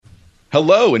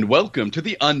Hello and welcome to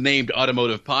the Unnamed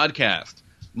Automotive Podcast.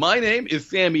 My name is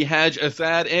Sami Haj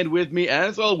Assad, and with me,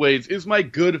 as always, is my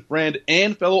good friend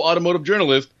and fellow automotive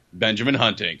journalist, Benjamin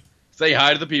Hunting. Say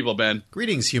hi to the people, Ben.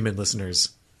 Greetings, human listeners.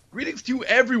 Greetings to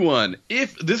everyone.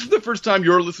 If this is the first time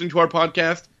you're listening to our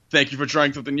podcast, thank you for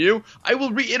trying something new. I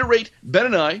will reiterate, Ben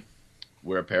and I,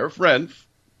 we're a pair of friends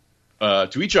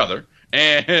to each other,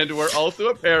 and we're also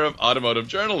a pair of automotive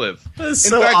journalists. That's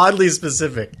so oddly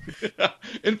specific.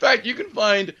 In fact, you can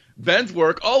find Ben's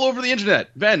work all over the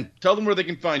internet. Ben, tell them where they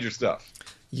can find your stuff.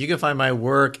 You can find my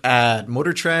work at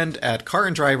Motor Trend, at Car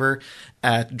and Driver,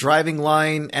 at Driving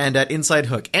Line, and at Inside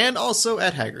Hook, and also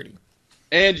at Hagerty.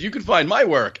 And you can find my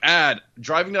work at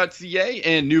driving.ca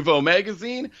and Nouveau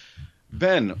Magazine.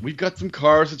 Ben, we've got some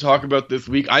cars to talk about this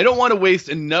week. I don't want to waste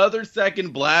another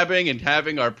second blabbing and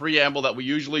having our preamble that we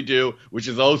usually do, which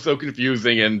is oh so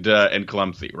confusing and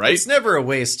clumsy, right? It's never a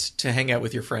waste to hang out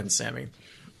with your friends, Sammy.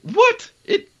 What?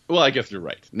 Well, I guess you're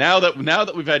right. Now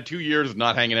that we've had 2 years of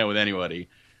not hanging out with anybody,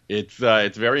 it's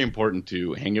very important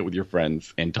to hang out with your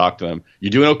friends and talk to them. You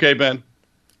doing okay, Ben?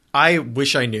 I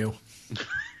wish I knew.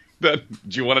 Do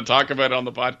you want to talk about it on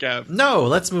the podcast? No,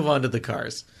 let's move on to the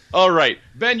cars. All right.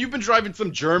 Ben, you've been driving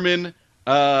some German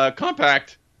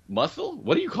compact muscle?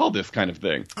 What do you call this kind of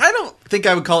thing? I don't think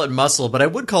I would call it muscle, but I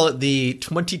would call it the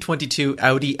 2022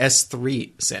 Audi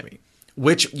S3, Sammy,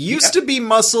 which used to be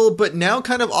muscle, but now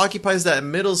kind of occupies that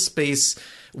middle space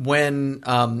when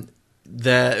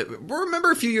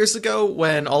remember a few years ago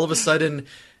when all of a sudden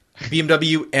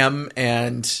BMW M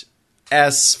and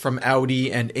S from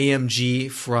Audi and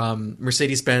AMG from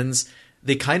Mercedes-Benz,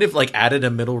 they kind of like added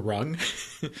a middle rung.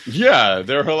 Yeah,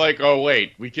 they're like, oh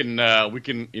wait, we can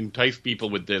entice people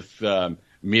with this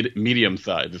medium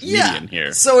size, this median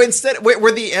here. So instead,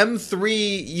 where the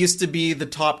M3 used to be the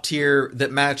top tier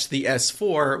that matched the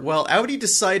S4, well, Audi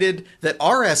decided that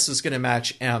RS was going to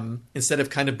match M instead of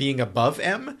kind of being above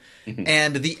M. Mm-hmm.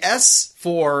 And the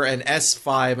S4 and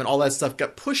S5 and all that stuff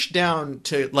got pushed down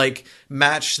to like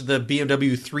match the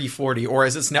BMW 340, or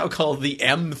as it's now called, the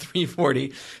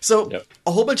M340. So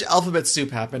a whole bunch of alphabet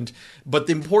soup happened. But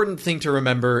the important thing to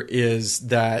remember is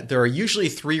that there are usually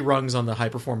 3 rungs on the high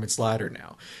performance ladder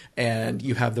now. And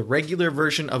you have the regular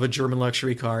version of a German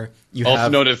luxury car. Also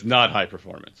known as not high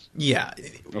performance. Yeah.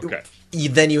 Okay.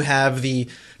 Then you have the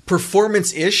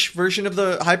performance-ish version of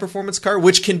the high performance car,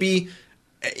 which can be...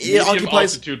 Medium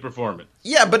occupies altitude performance.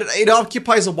 Yeah, but it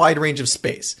occupies a wide range of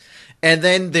space. And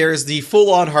then there's the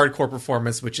full-on hardcore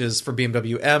performance, which is for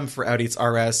BMW M, for Audi it's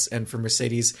RS, and for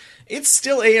Mercedes it's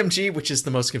still AMG, which is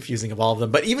the most confusing of all of them.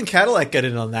 But even Cadillac got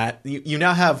in on that. You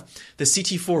now have the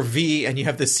CT4V and you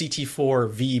have the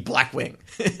CT4V Blackwing.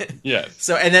 Yes.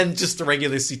 So, and then just the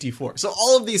regular CT4. So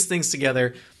all of these things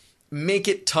together make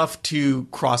it tough to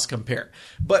cross-compare.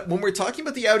 But when we're talking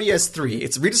about the Audi S3,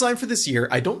 it's redesigned for this year.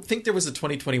 I don't think there was a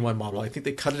 2021 model. I think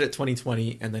they cut it at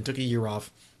 2020 and then took a year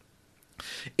off.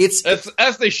 It's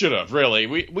as they should have, really.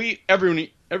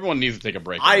 Everyone needs to take a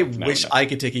break. I wish I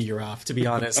could take a year off, to be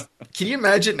honest. Can you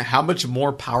imagine how much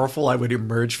more powerful I would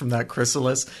emerge from that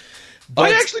chrysalis? But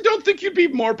I actually don't think you'd be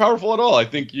more powerful at all. I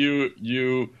think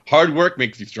you hard work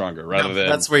makes you stronger than...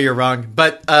 That's where you're wrong.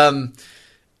 But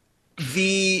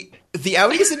the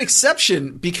Audi is an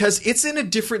exception because it's in a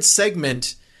different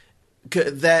segment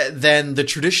than the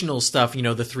traditional stuff, you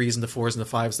know, the 3s and the 4s and the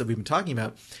 5s that we've been talking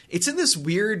about. It's in this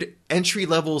weird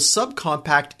entry-level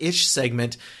subcompact-ish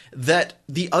segment that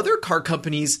the other car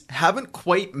companies haven't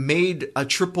quite made a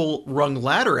triple-rung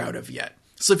ladder out of yet.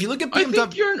 So if you look at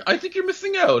BMW... I think you're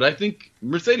missing out. I think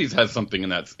Mercedes has something in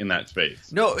that space.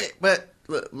 No, but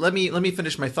let me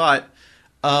finish my thought.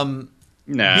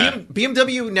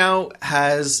 BMW now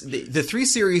has the 3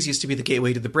 Series used to be the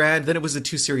gateway to the brand. Then it was the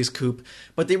 2 Series Coupe,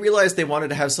 but they realized they wanted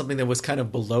to have something that was kind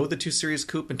of below the 2 Series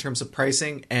Coupe in terms of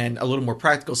pricing and a little more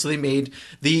practical. So they made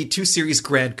the 2 Series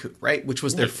Grand Coupe, right? Which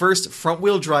was their first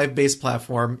front-wheel drive based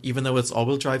platform, even though it's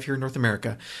all-wheel drive here in North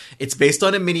America. It's based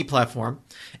on a mini platform,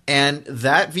 and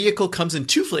that vehicle comes in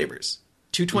 2 flavors,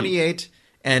 228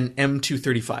 and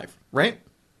M235, right?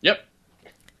 Yep.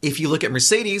 If you look at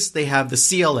Mercedes, they have the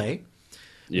CLA,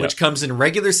 which comes in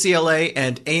regular CLA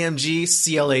and AMG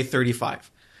CLA 35.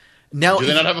 Now, do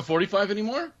they not have a 45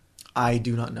 anymore? I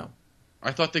do not know.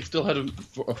 I thought they still had a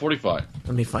 45.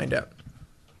 Let me find out.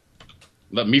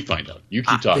 Let me find out. You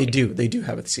keep talking. They do. They do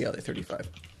have a CLA 35.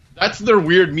 That's their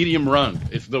weird medium run.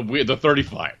 It's the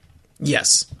 35.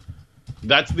 Yes.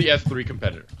 That's the S3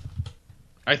 competitor.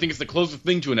 I think it's the closest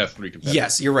thing to an S3 competitor.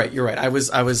 Yes, you're right. You're right. I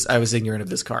was ignorant of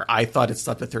this car. I thought it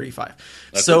stopped at 35.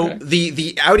 That's so okay.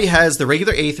 the Audi has the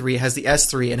regular A3, has the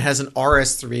S3, and has an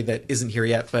RS3 that isn't here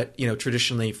yet, but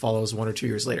traditionally follows 1 or 2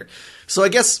 years later. So I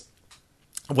guess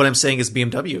What I'm saying is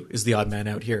BMW is the odd man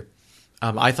out here.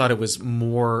 I thought it was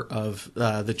more of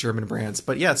the German brands.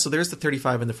 But yeah, so there's the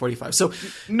 35 and the 45. So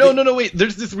No, wait.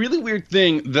 There's this really weird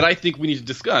thing that I think we need to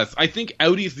discuss. I think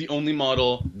Audi is the only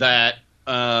model that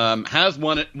has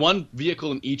one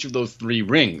vehicle in each of those three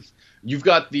rings. You've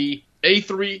got the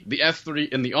A3, the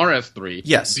S3, and the RS3.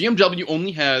 Yes. BMW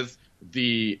only has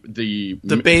the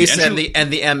base and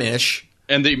the M-ish.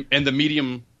 And the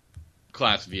medium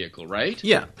class vehicle, right?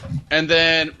 Yeah. And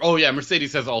then,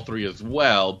 Mercedes has all three as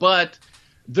well. But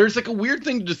there's like a weird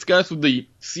thing to discuss with the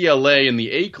CLA and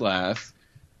the A class.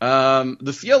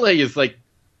 The CLA is like,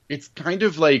 it's kind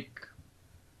of like,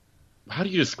 how do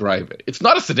you describe it? It's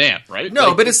not a sedan, right? No,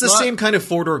 like, but it's the same kind of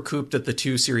four-door coupe that the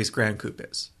 2 Series Grand Coupe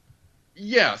is.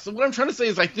 Yeah, so what I'm trying to say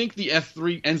is I think the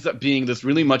S3 ends up being this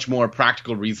really much more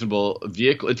practical, reasonable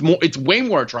vehicle. It's way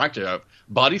more attractive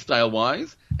body style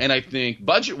wise, and I think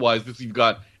budget wise because you've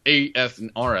got AS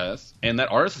and RS, and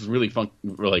that RS is really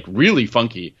really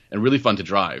funky and really fun to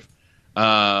drive.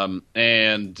 I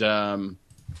don't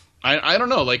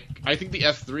know, like I think the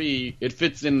S3 it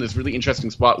fits in this really interesting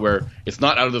spot where it's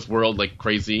not out of this world like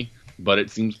crazy, but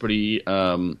it seems pretty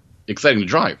exciting to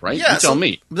drive, right? Yeah, you tell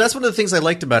me. That's one of the things I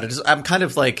liked about it. Is I'm kind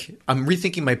of like I'm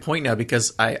rethinking my point now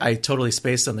because I totally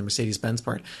spaced on the Mercedes-Benz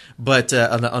part, but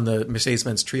on the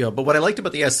Mercedes-Benz Trio. But what I liked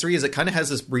about the S3 is it kind of has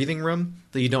this breathing room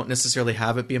that you don't necessarily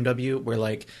have at BMW, where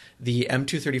like the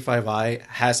M235i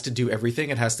has to do everything.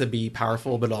 It has to be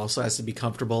powerful, but also has to be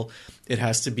comfortable. It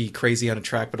has to be crazy on a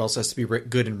track, but also has to be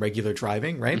good in regular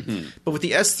driving, right? Mm-hmm. But with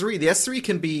the S3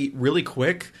 can be really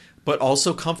quick, but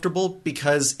also comfortable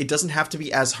because it doesn't have to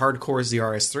be as hardcore as the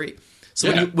RS3.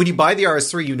 So when you buy the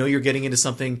RS3, you know you're getting into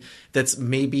something that's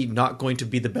maybe not going to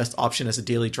be the best option as a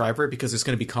daily driver because there's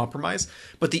going to be compromise.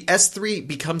 But the S3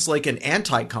 becomes like an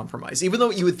anti-compromise. Even though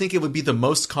you would think it would be the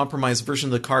most compromised version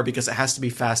of the car because it has to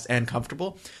be fast and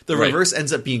comfortable, the reverse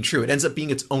ends up being true. It ends up being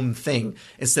its own thing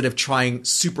instead of trying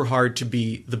super hard to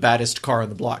be the baddest car on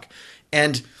the block.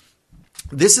 And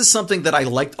this is something that I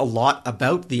liked a lot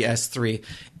about the S3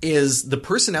 is the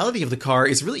personality of the car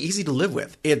is really easy to live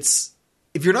with.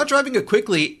 If you're not driving it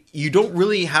quickly, you don't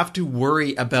really have to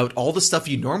worry about all the stuff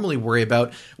you normally worry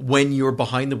about when you're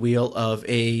behind the wheel of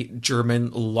a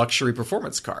German luxury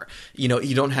performance car. You know,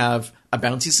 you don't have a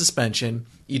bouncy suspension,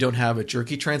 you don't have a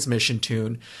jerky transmission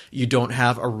tune, you don't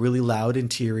have a really loud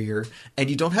interior, and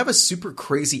you don't have a super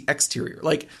crazy exterior.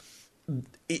 Like,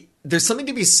 there's something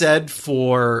to be said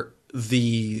for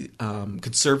the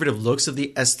conservative looks of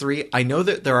the S3. I know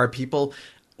that there are people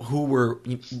who were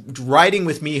riding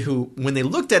with me who, when they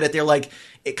looked at it, they're like,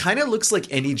 it kind of looks like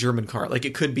any German car. Like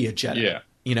it could be a Jetta. Yeah.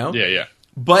 You know? Yeah.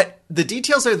 But the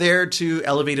details are there to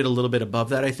elevate it a little bit above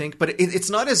that, I think. But it's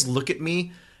not as look at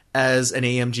me as an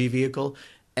AMG vehicle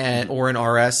or an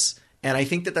RS. And I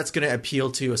think that that's going to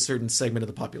appeal to a certain segment of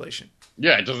the population.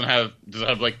 Yeah, does it have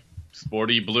like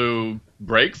sporty blue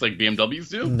brakes like BMWs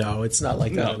do? No, it's not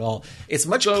like that at all. It's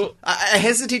much. So, I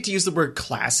hesitate to use the word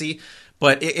classy,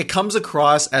 but it comes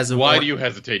across as a. Why do you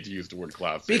hesitate to use the word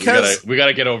classy? Because we got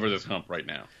to get over this hump right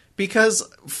now. Because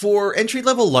for entry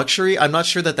level luxury, I'm not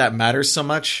sure that matters so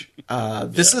much.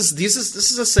 This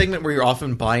is a segment where you're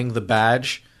often buying the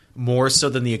badge more so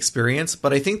than the experience.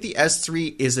 But I think the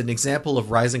S3 is an example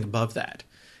of rising above that.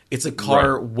 It's a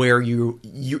car where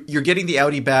you're getting the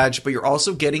Audi badge, but you're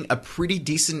also getting a pretty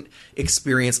decent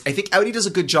experience. I think Audi does a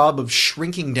good job of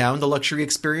shrinking down the luxury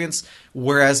experience,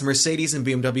 whereas Mercedes and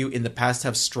BMW in the past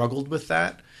have struggled with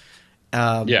that.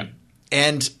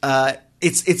 And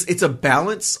it's a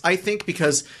balance, I think,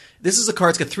 because this is a car.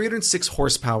 It's got 306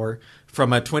 horsepower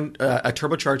from a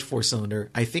turbocharged 4-cylinder.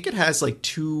 I think it has like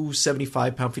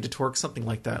 275 pound-feet of torque, something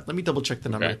like that. Let me double-check the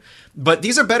number. Okay. But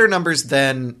these are better numbers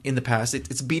than in the past.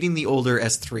 It's beating the older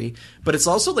S3, but it's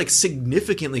also like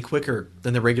significantly quicker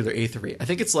than the regular A3. I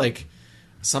think it's like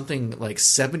something like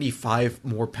 75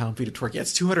 more pound-feet of torque. Yeah,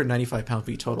 it's 295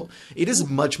 pound-feet total. It is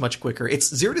much, much quicker.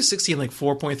 It's 0 to 60 in like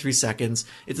 4.3 seconds.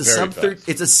 It's a sub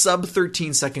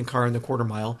 13-second car in the quarter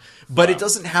mile, but it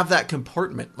doesn't have that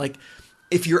compartment. Like,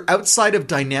 if you're outside of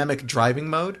dynamic driving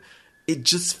mode, it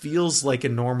just feels like a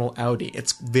normal Audi.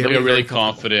 It's very, like a really very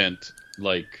confident,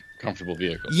 like comfortable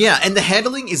vehicle. Yeah, and the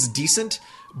handling is decent,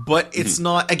 but it's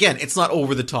not. Again, it's not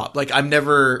over the top. Like I'm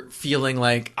never feeling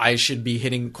like I should be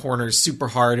hitting corners super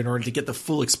hard in order to get the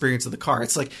full experience of the car.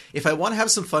 It's like if I want to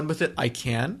have some fun with it, I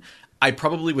can. I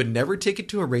probably would never take it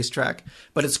to a racetrack,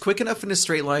 but it's quick enough in a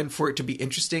straight line for it to be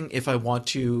interesting if I want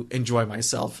to enjoy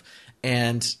myself.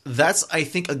 And that's, I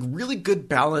think, a really good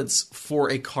balance for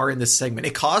a car in this segment.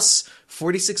 It costs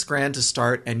 $46,000 to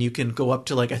start, and you can go up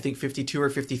to like I think 52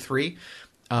 or 53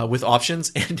 with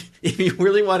options. And if you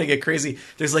really want to get crazy,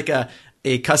 there's like a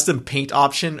a custom paint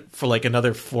option for like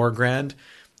another $4,000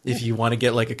 if you want to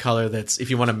get like a color if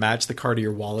you want to match the car to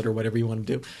your wallet or whatever you want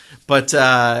to do. But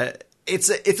it's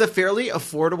a fairly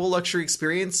affordable luxury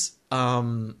experience,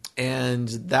 and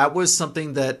that was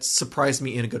something that surprised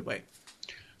me in a good way.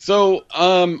 So,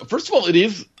 first of all, it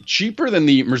is cheaper than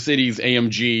the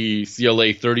Mercedes-AMG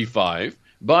CLA 35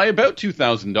 by about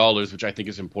 $2,000, which I think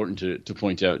is important to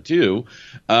point out too.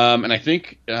 And I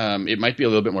think it might be a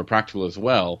little bit more practical as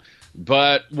well.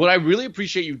 But what I really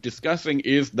appreciate you discussing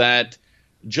is that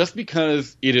just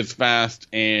because it is fast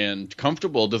and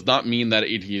comfortable does not mean that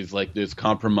it is like this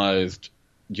compromised,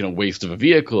 waste of a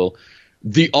vehicle.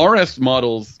 The RS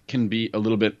models can be a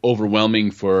little bit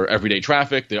overwhelming for everyday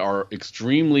traffic. They are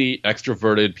extremely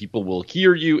extroverted. People will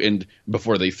hear you and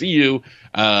before they see you,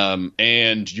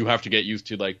 and you have to get used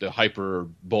to like the hyper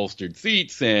bolstered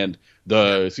seats and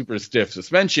the super stiff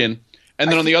suspension.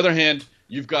 And then on the other hand,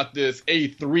 you've got this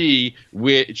A3,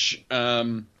 which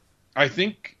I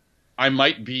think I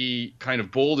might be kind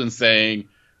of bold in saying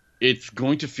it's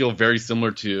going to feel very similar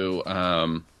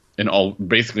to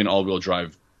basically an all-wheel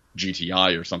drive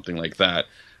GTI or something like that,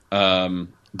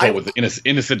 but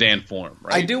in a sedan form,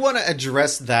 right? I do want to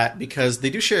address that because they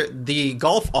do share the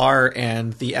Golf R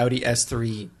and the Audi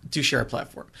S3 do share a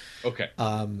platform. Okay.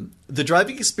 The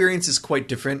driving experience is quite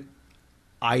different,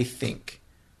 I think.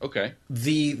 Okay.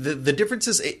 The difference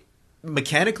is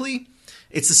mechanically,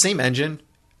 it's the same engine.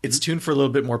 It's tuned for a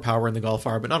little bit more power in the Golf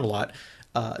R, but not a lot.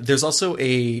 There's also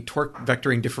a torque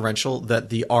vectoring differential that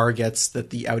the R gets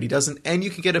that the Audi doesn't, and you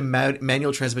can get a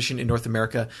manual transmission in North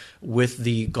America with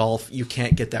the Golf. You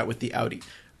can't get that with the Audi.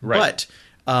 Right.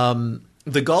 But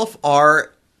the Golf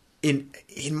R, in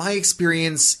my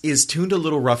experience, is tuned a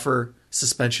little rougher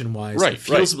suspension-wise. Right, it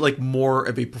feels like more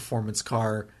of a performance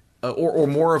car. Or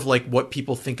more of like what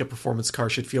people think a performance car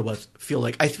should feel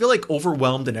like. I feel like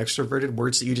overwhelmed and extroverted,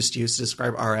 words that you just used to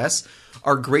describe RS,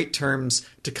 are great terms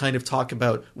to kind of talk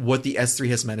about what the S3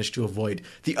 has managed to avoid.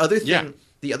 The other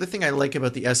thing I like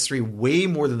about the S3 way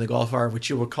more than the Golf R,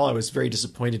 which you'll recall I was very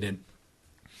disappointed in.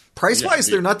 Price-wise,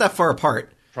 they're not that far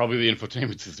apart. Probably the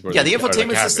infotainment system. Yeah, the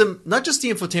infotainment system, not just the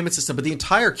infotainment system, but the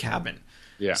entire cabin.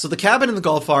 Yeah. So the cabin in the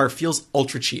Golf R feels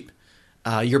ultra cheap.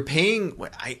 You're paying.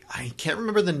 I can't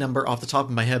remember the number off the top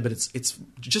of my head, but it's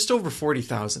just over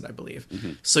 40,000, I believe.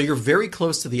 Mm-hmm. So you're very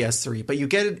close to the S3, but you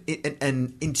get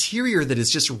an interior that is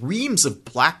just reams of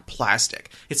black plastic.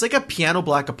 It's like a piano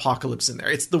black apocalypse in there.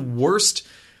 It's the worst.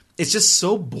 It's just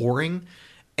so boring,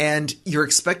 and you're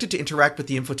expected to interact with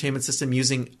the infotainment system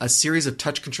using a series of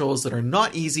touch controls that are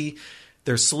not easy.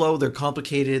 They're slow. They're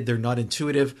complicated. They're not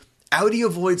intuitive. Audi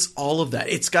avoids all of that.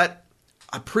 It's got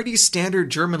a pretty standard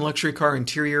German luxury car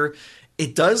interior.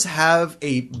 It does have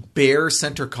a bare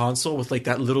center console with like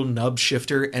that little nub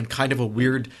shifter and kind of a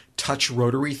weird touch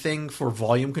rotary thing for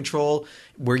volume control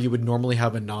where you would normally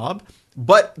have a knob.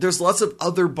 But there's lots of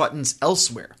other buttons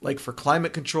elsewhere, like for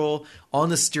climate control, on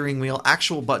the steering wheel,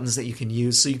 actual buttons that you can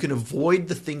use so you can avoid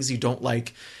the things you don't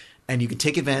like, and you can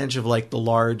take advantage of like the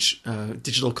large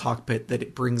digital cockpit that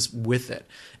it brings with it.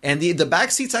 And the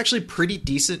back seat's actually pretty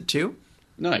decent too.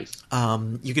 Nice.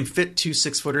 You can fit two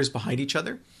 6-footers behind each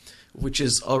other, which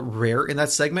is rare in that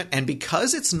segment. And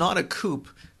because it's not a coupe,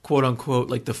 quote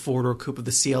unquote, like the 4-door coupe of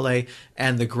the CLA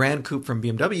and the Grand Coupe from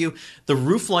BMW, the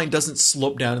roofline doesn't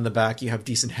slope down in the back. You have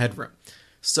decent headroom.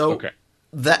 So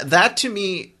that to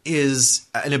me is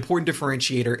an important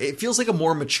differentiator. It feels like a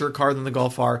more mature car than the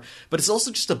Golf R, but it's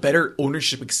also just a better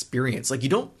ownership experience. Like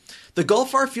the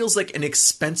Golf R feels like an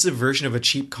expensive version of a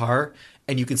cheap car,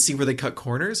 and you can see where they cut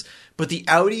corners, but the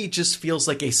Audi just feels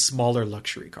like a smaller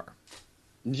luxury car.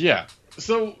 Yeah.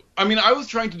 So, I mean, I was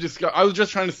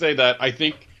just trying to say that I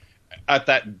think at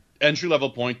that entry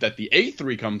level point that the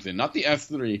A3 comes in, not the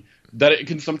S3, that it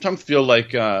can sometimes feel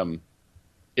like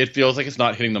it feels like it's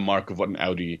not hitting the mark of what an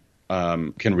Audi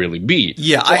can really be.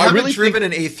 Yeah, so I haven't driven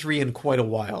an A3 in quite a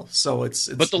while, so it's.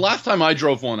 But the last time I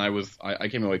drove one, I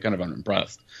came away kind of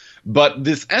unimpressed. But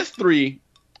this S3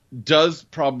 does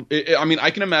probably. I mean,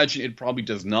 I can imagine it probably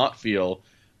does not feel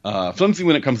flimsy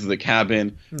when it comes to the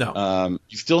cabin. No.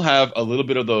 You still have a little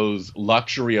bit of those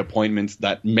luxury appointments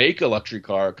that make a luxury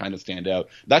car kind of stand out.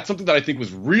 That's something that I think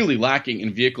was really lacking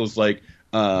in vehicles like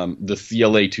the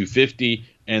CLA 250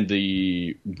 and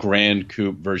the Grand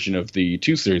Coupe version of the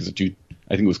 2 Series. I think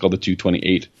it was called the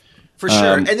 228. For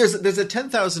sure. And there's a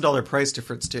 $10,000 price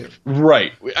difference too.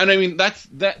 Right. And I mean, this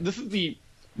is the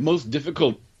most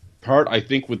difficult part, I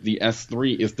think, with the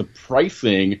S3 is the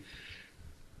pricing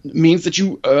means that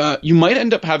you might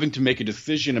end up having to make a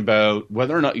decision about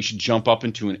whether or not you should jump up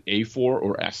into an A4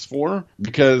 or S4,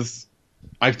 because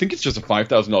I think it's just a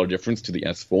 $5,000 difference to the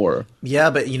S4. Yeah,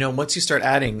 but once you start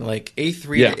adding like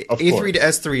A3 to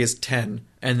S3 is 10,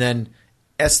 and then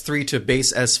S3 to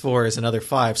base S4 is another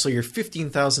 5, so you're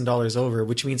 $15,000 over,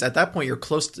 which means at that point you're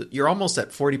almost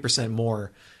at 40%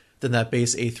 more than that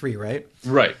base A3, right?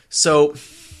 Right. So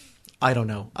I don't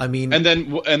know. I mean, and then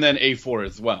A4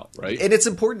 as well, right? And it's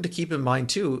important to keep in mind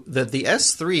too that the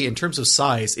S3 in terms of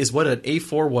size is what an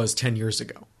A4 was 10 years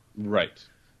ago. Right.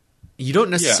 You don't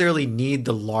necessarily need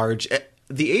the large.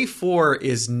 The A4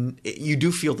 is, you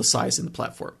do feel the size in the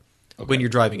platform when you're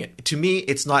driving it. To me,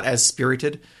 it's not as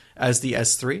spirited as the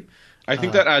S3. I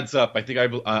think that adds up. I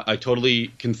think I totally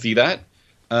can see that.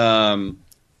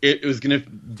 It was going to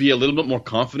be a little bit more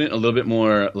confident, a little bit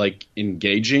more like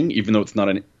engaging, even though it's not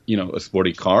a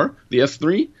sporty car, the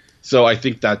S3. So I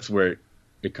think that's where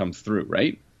it comes through,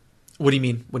 right? What do you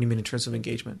mean? What do you mean in terms of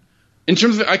engagement? In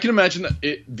terms of, I can imagine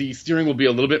that the steering will be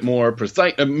a little bit more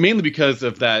precise, mainly because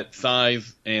of that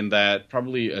size and that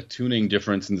probably a tuning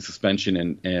difference in the suspension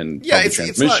and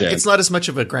transmission. It's not as much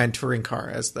of a grand touring car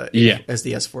as the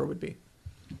S4 would be.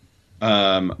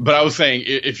 But I was saying,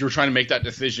 if you're trying to make that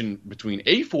decision between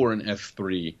A4 and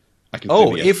S3, I can.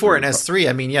 A4 and S3.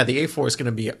 I mean, yeah, the A4 is going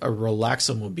to be a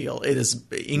relaxomobile. It is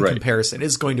in comparison.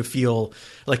 It's going to feel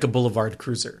like a boulevard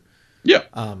cruiser. Yeah.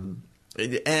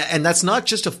 And that's not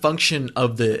just a function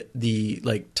of the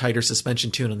like tighter suspension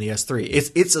tune on the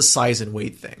S3. It's a size and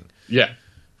weight thing. Yeah,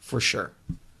 for sure.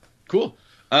 Cool.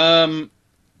 And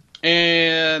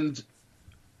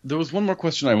there was one more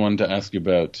question I wanted to ask you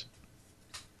about.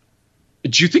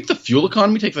 Do you think the fuel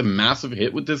economy takes a massive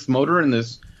hit with this motor and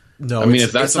this? No, I mean,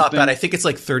 it's not bad. I think it's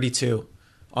like 32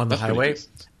 on the highway,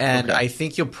 and I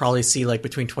think you'll probably see like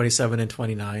between 27 and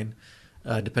 29.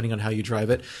 Depending on how you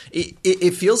drive it.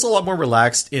 It feels a lot more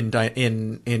relaxed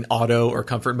in auto or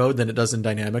comfort mode than it does in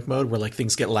dynamic mode, where like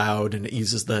things get loud and it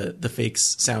uses the fake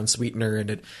sound sweetener,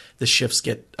 and the shifts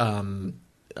get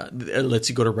it lets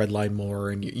you go to red line more,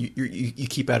 and you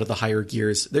keep out of the higher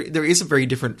gears. There is a very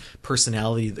different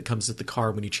personality that comes with the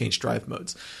car when you change drive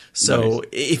modes. So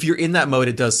if you're in that mode,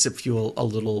 it does sip fuel a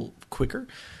little quicker.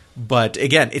 But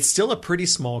again, it's still a pretty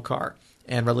small car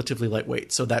and relatively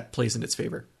lightweight, so that plays in its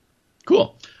favor.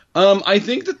 Cool. I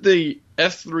think that the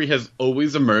S3 has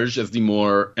always emerged as the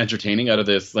more entertaining out of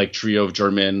this like trio of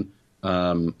German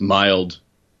mild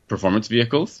performance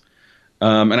vehicles.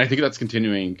 And I think that's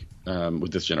continuing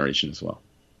with this generation as well.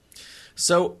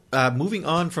 So moving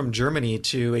on from Germany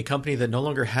to a company that no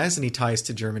longer has any ties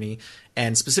to Germany,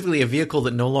 and specifically a vehicle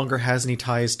that no longer has any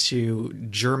ties to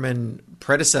German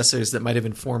predecessors that might have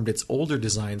informed its older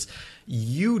designs.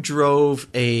 You drove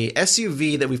a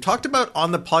SUV that we've talked about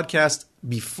on the podcast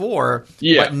before,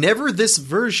 but never this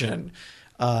version.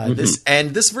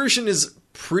 This version is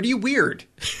pretty weird.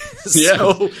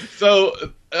 So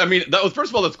I mean,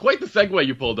 first of all, that's quite the segue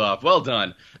you pulled off. Well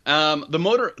done.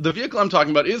 The vehicle I'm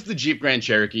talking about is the Jeep Grand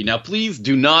Cherokee. Now, please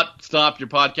do not stop your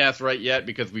podcast right yet,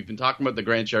 because we've been talking about the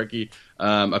Grand Cherokee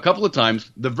a couple of times.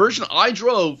 The version I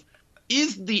drove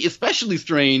is the especially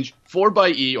strange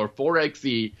 4xe or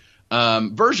 4xe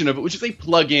version of it, which is a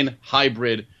plug-in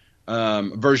hybrid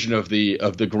version of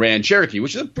the Grand Cherokee,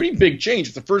 which is a pretty big change.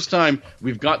 It's the first time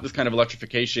we've got this kind of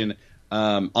electrification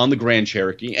on the Grand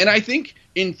Cherokee, and I think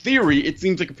in theory it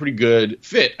seems like a pretty good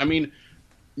fit. I mean,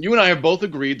 you and I have both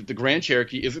agreed that the Grand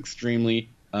Cherokee is extremely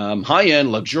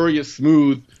high-end, luxurious,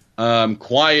 smooth,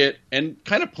 quiet, and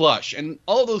kind of plush. And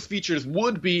all of those features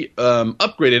would be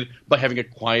upgraded by having a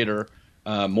quieter,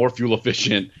 more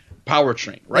fuel-efficient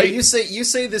powertrain, right? You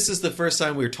say this is the first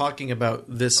time we're talking about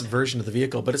this version of the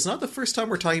vehicle, but it's not the first time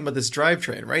we're talking about this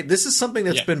drivetrain, right? This is something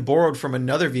that's been borrowed from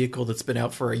another vehicle that's been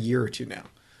out for a year or two now.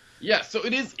 Yeah, so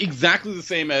it is exactly the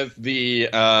same as the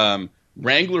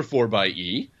Wrangler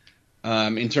 4xe.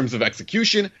 In terms of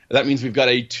execution, that means we've got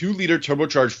a 2-liter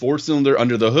turbocharged 4-cylinder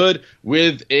under the hood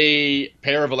with a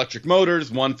pair of electric motors,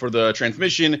 one for the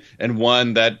transmission and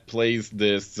one that plays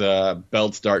this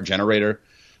belt start generator.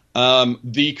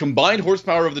 The combined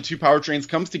horsepower of the two powertrains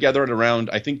comes together at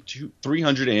around, I think,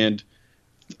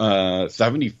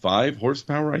 375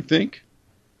 horsepower, I think,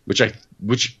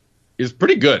 which is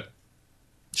pretty good.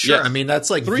 Sure, yes. I mean, that's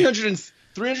like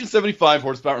 375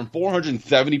 horsepower and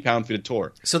 470 pound-feet of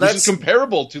torque. So that's which is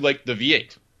comparable to like the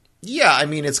V8. Yeah, I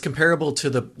mean, it's comparable to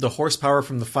the horsepower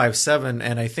from the 5.7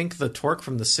 and I think the torque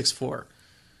from the 6.4.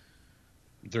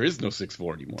 There is no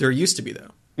 6.4 anymore. There used to be,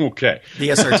 though. Okay. The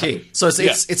SRT. So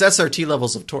it's SRT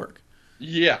levels of torque.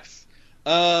 Yes.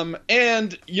 And,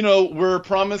 we're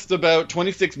promised about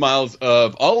 26 miles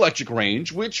of all-electric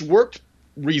range, which worked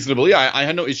reasonably. I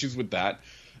had no issues with that.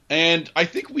 And I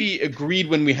think we agreed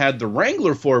when we had the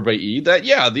Wrangler 4xe that,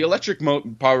 yeah, the electric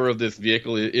power of this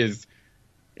vehicle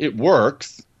it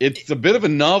works. It's a bit of a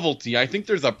novelty. I think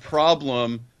there's a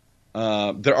problem.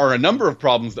 There are a number of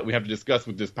problems that we have to discuss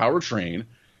with this powertrain,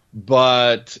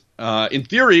 but in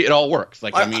theory, it all works.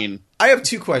 Like, I have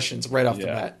two questions right off the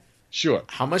bat. Sure.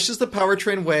 How much does the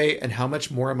powertrain weigh, and how much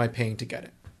more am I paying to get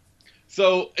it?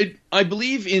 So I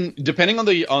believe depending on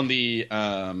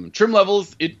the trim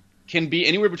levels, it can be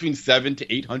anywhere between 700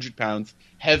 to 800 pounds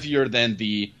heavier than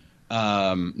the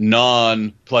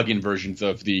non-plug-in versions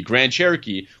of the Grand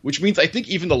Cherokee, which means I think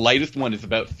even the lightest one is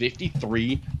about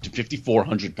 53 to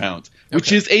 5,400 pounds,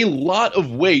 which is a lot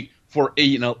of weight for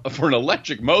an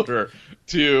electric motor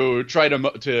to try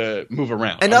to move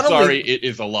around. And it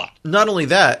is a lot. Not only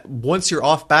that, once you're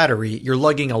off battery, you're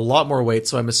lugging a lot more weight.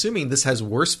 So I'm assuming this has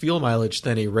worse fuel mileage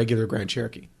than a regular Grand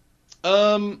Cherokee.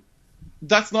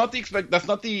 That's not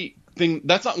the thing.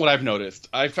 That's not what I've noticed.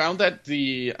 I found that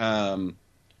the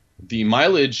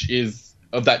mileage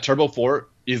of that Turbo 4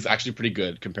 is actually pretty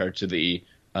good compared to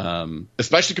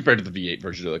especially compared to the V8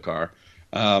 version of the car,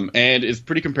 and is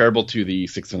pretty comparable to the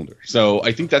 6-cylinder. So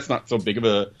I think that's not so big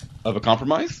of a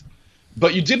compromise.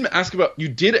 But you did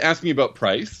ask me about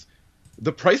price.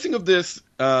 The pricing of this,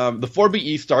 the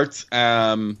 4xe starts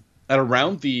at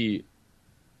around the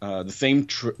same.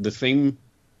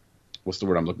 What's the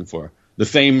word I'm looking for? The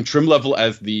same trim level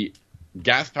as the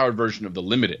gas-powered version of the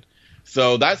Limited.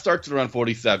 So that starts at around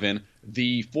 47.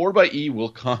 The 4xe will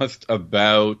cost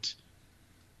about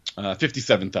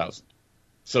 $57,000.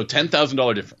 So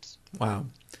 $10,000 difference. Wow!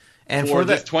 And for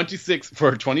this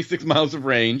 26 miles of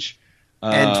range,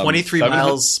 and 23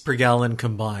 miles per gallon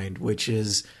combined, which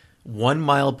is 1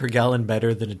 mile per gallon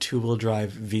better than a two-wheel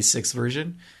drive V6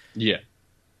 version. Yeah.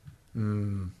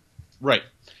 Right.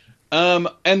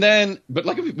 And then, but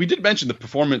like we did mention, the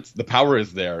performance, the power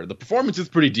is there. The performance is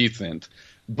pretty decent,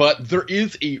 but there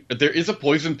is a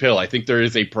poison pill. I think there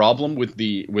is a problem with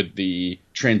the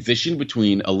transition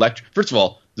between electric. First of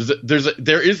all,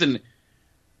 there is an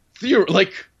theory.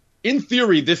 Like in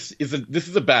theory, this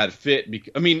is a bad fit. In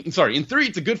theory,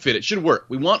 it's a good fit. It should work.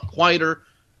 We want quieter,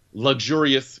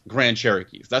 luxurious Grand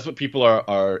Cherokees. That's what people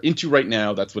are into right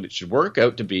now. That's what it should work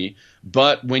out to be.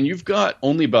 But when you've got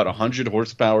only about 100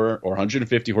 horsepower or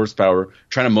 150 horsepower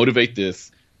trying to motivate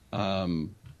this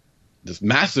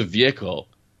massive vehicle,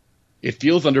 it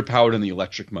feels underpowered in the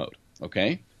electric mode.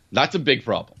 Okay? That's a big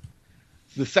problem.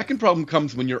 The second problem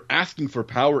comes when you're asking for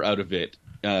power out of it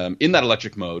in that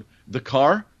electric mode. The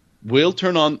car will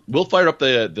fire up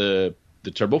the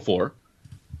Turbo 4,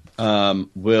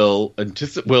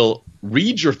 will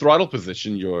read your throttle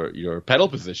position, your pedal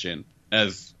position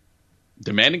as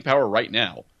demanding power right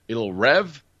now. It'll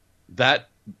rev that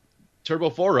Turbo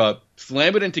 4 up,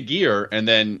 slam it into gear, and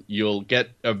then you'll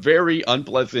get a very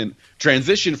unpleasant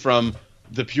transition from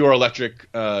the pure electric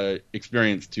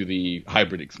experience to the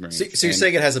hybrid experience. So you're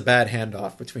saying it has a bad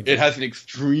handoff between them? It has an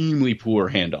extremely poor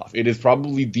handoff. It is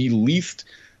probably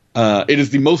it is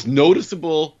the most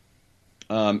noticeable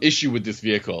issue with this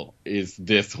vehicle is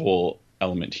this whole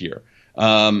element here.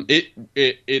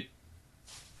 It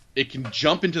can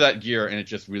jump into that gear and it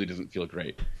just really doesn't feel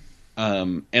great.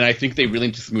 And I think they really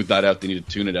need to smooth that out. They need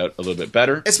to tune it out a little bit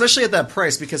better. Especially at that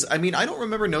price, because, I don't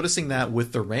remember noticing that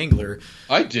with the Wrangler.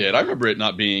 I did. I remember it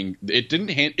not being...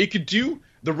 The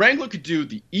Wrangler could do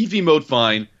the EV mode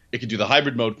fine. It could do the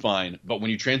hybrid mode fine. But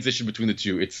when you transition between the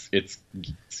two, it's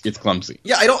clumsy.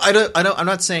 Yeah, I'm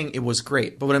not saying it was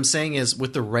great. But what I'm saying is,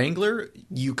 with the Wrangler,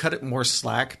 you cut it more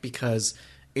slack because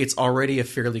it's already a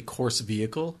fairly coarse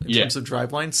vehicle in terms of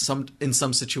driveline in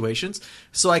some situations.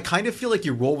 So I kind of feel like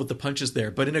you roll with the punches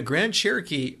there. But in a Grand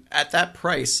Cherokee, at that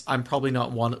price, I'm probably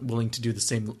not willing to do the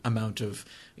same amount of,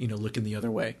 looking the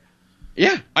other way.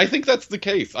 Yeah, I think that's the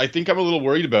case. I think I'm a little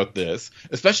worried about this,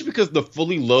 especially because the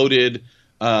fully loaded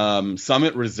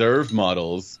Summit Reserve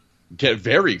models get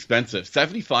very expensive.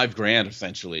 $75,000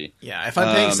 essentially. Yeah, if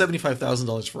I'm paying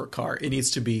 $75,000 for a car, it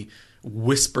needs to be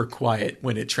whisper quiet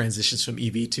when it transitions from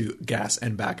EV to gas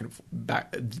and back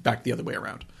the other way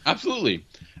around. Absolutely.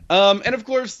 And of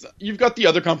course, you've got the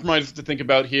other compromises to think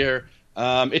about here.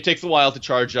 It takes a while to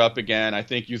charge up again. I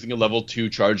think using a level 2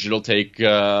 charge, it'll take, 3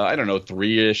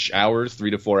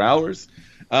 to 4 hours.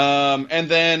 And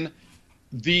then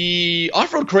the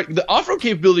off-road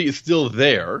capability is still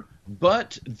there,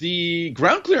 but the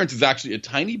ground clearance is actually a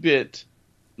tiny bit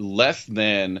less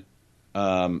than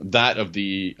that of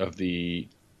the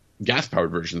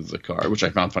gas-powered versions of the car, which I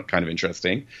found kind of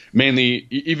interesting. Mainly,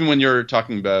 even when you're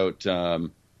talking about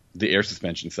the air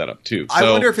suspension setup too. I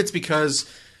wonder if it's because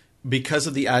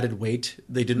of the added weight,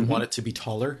 they didn't want it to be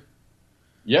taller.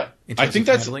 Yeah, in terms of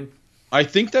handling. I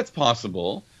think that's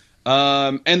possible.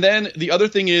 And then the other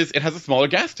thing is it has a smaller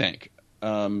gas tank.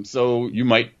 So you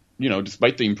might,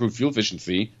 despite the improved fuel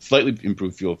efficiency, slightly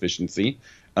improved fuel efficiency,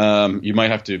 you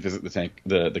might have to visit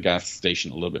the gas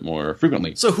station a little bit more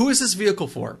frequently. So who is this vehicle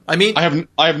for? I mean,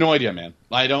 I have no idea, man.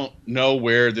 I don't know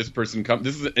where this person comes.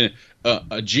 This is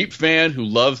a Jeep fan who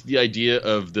loves the idea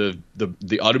of the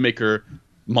automaker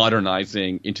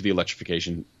modernizing into the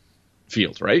electrification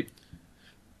field, right?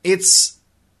 It's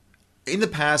in the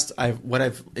past. What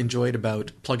I've enjoyed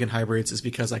about plug-in hybrids is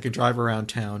because I can drive around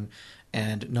town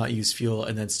and not use fuel,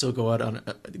 and then still go out on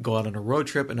a road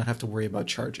trip and not have to worry about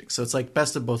charging. So it's like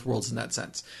best of both worlds in that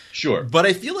sense. Sure. But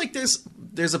I feel like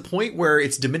there's a point where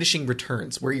it's diminishing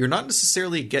returns, where you're not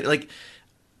necessarily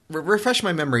refresh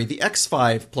my memory. The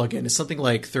X5 plug-in is something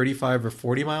like 35 or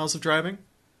 40 miles of driving.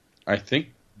 I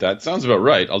think that sounds about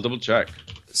right. I'll double check.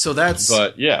 So that's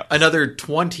another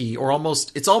 20 or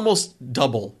it's almost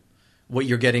double what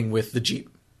you're getting with the Jeep.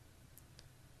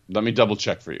 Let me double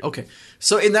check for you. Okay.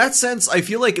 So in that sense, I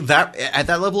feel like that at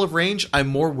that level of range, I'm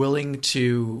more willing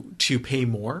to pay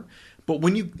more. But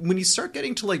when you start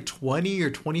getting to like 20 or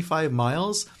 25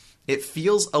 miles, it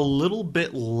feels a little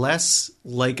bit less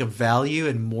like a value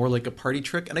and more like a party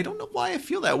trick. And I don't know why I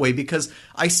feel that way, because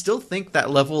I still think that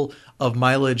level of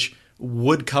mileage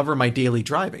would cover my daily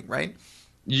driving, right?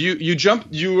 You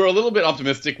were a little bit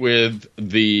optimistic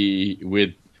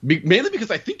mainly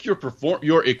because I think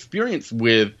your experience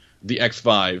with the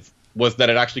X5 was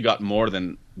that it actually got more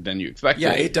than you expected.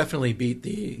 Yeah, it definitely beat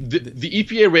the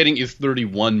EPA rating is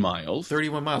 31 miles.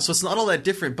 31 miles. So it's not all that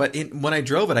different, but when I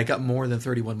drove it, I got more than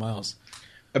 31 miles.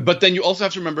 But then you also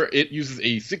have to remember it uses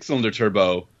a 6-cylinder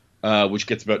turbo, which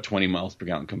gets about 20 miles per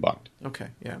gallon combined. Okay,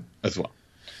 yeah. As well.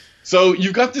 So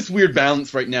you've got this weird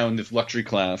balance right now in this luxury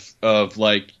class of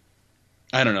like,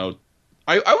 I don't know.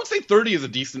 I would say 30 is a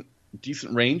decent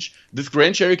range. This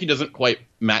Grand Cherokee doesn't quite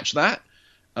match that.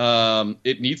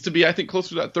 It needs to be, I think, closer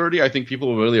to that 30. I think people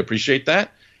will really appreciate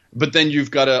that. But then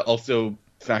you've got to also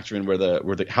factor in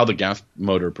how the gas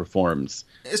motor performs.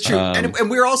 It's true, and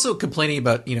we're also complaining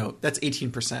about that's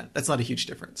 18%. That's not a huge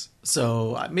difference.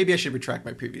 So maybe I should retract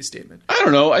my previous statement. I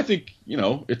don't know. I think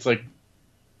it's like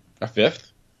a fifth.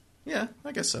 Yeah,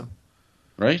 I guess so.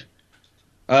 Right.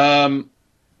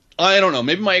 I don't know.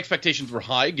 Maybe my expectations were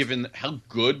high given how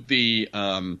good the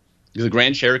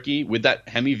Grand Cherokee with that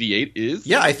Hemi V8 is.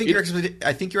 Yeah, I think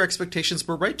your expectations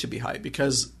were right to be high,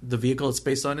 because the vehicle it's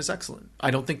based on is excellent.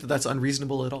 I don't think that's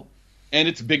unreasonable at all. And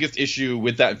its biggest issue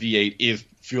with that V8 is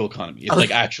fuel economy.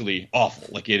 It's actually awful.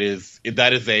 Like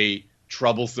that is a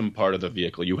troublesome part of the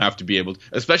vehicle. You have to be able to,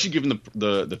 especially given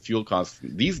the fuel costs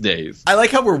these days. I like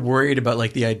how we're worried about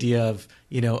like the idea of,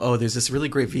 there's this really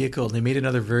great vehicle and they made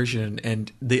another version and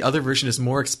the other version is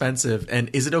more expensive. And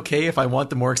is it okay if I want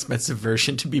the more expensive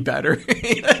version to be better?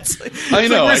 I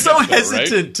know. We're so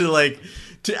hesitant right?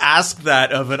 to ask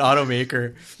that of an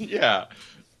automaker. Yeah,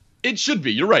 it should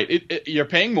be. You're right. You're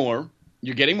paying more.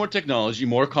 You're getting more technology,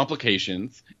 more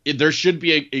complications. There should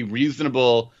be a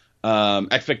reasonable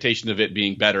expectation of it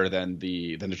being better than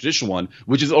the traditional one,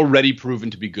 which is already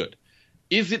proven to be good.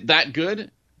 Is it that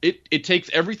good? It takes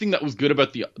everything that was good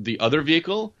about the other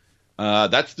vehicle.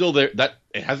 That's still there. That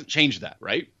it hasn't changed that,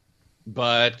 right?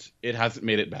 But it hasn't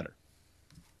made it better.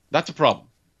 That's a problem.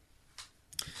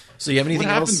 So you have anything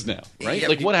else? What happens now, right?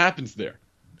 Yeah, what happens there?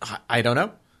 I don't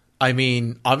know. I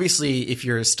mean, obviously, if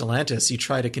you're Stellantis, you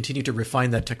try to continue to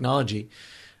refine that technology.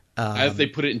 As they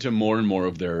put it into more and more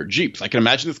of their Jeeps. I can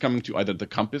imagine this coming to either the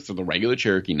Compass or the regular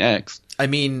Cherokee next. I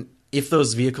mean, if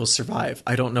those vehicles survive,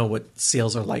 I don't know what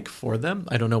sales are like for them.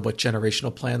 I don't know what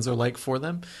generational plans are like for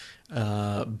them.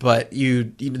 But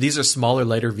these are smaller,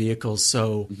 lighter vehicles,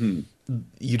 so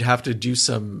you'd have to do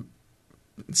some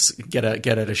get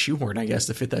at a shoehorn, I guess,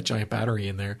 to fit that giant battery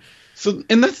in there. So,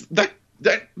 and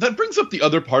that brings up the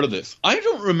other part of this. I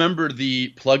don't remember the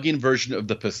plug-in version of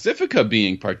the Pacifica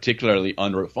being particularly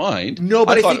unrefined. No,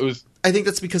 but I think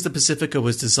that's because the Pacifica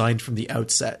was designed from the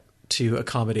outset to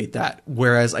accommodate that.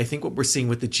 Whereas I think what we're seeing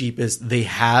with the Jeep is they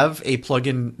have a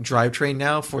plug-in drivetrain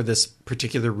now for this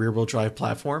particular rear-wheel drive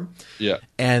platform. Yeah.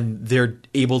 And they're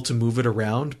able to move it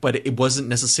around, but it wasn't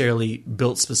necessarily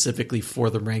built specifically for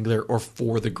the Wrangler or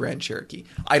for the Grand Cherokee.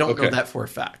 I don't know that for a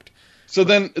fact. So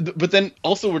but then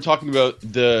also we're talking about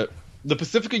the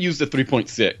Pacifica used a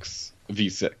 3.6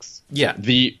 V6. Yeah.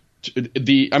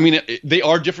 I mean, they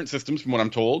are different systems from what I'm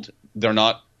told. They're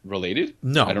not related.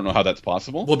 No. I don't know how that's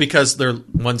possible. Well, because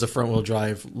one's a front-wheel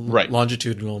drive, right,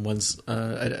 longitudinal, and one's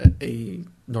a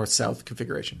north-south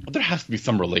configuration. Well, there has to be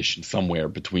some relation somewhere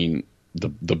between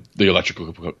the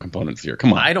electrical components here.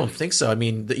 Come on. I don't think so. I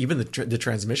mean, even the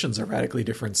transmissions are radically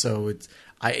different. So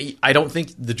I don't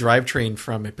think the drivetrain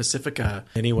from a Pacifica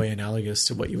anyway analogous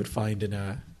to what you would find in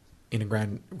a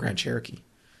Grand Cherokee.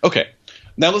 Okay.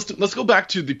 Now let's go back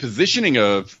to the positioning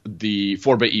of the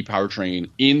 4xe powertrain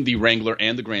in the Wrangler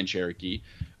and the Grand Cherokee.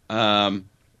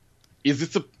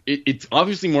 It's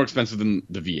obviously more expensive than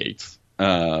the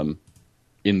V8s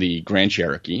in the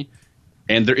GrandCherokee,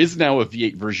 and there is now a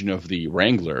V8 version of the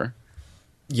Wrangler.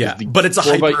 Yeah, but it's a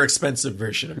hyper expensive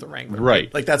version of the Wrangler.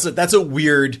 Right. Like that's a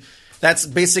weird. That's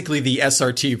basically the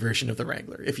SRT version of the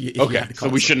Wrangler. If you so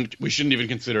we shouldn't even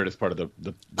consider it as part of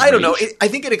the I don't know. I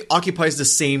think it occupies the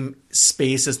same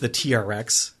space as the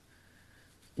TRX,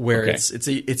 where it's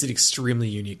an extremely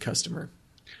unique customer.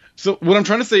 So what I'm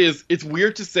trying to say is, it's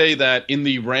weird to say that in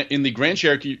the Grand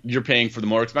Cherokee you're paying for the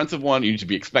more expensive one. You need to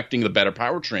be expecting the better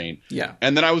powertrain. Yeah.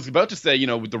 And then I was about to say,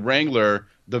 with the Wrangler,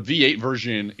 the V8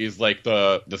 version is like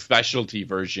the specialty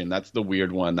version. That's the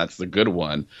weird one. That's the good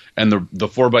one. And the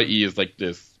 4xe is like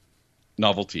this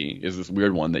novelty, is this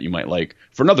weird one that you might like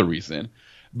for another reason.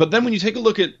 But then when you take a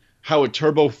look at how a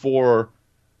Turbo 4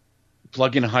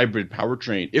 plug-in hybrid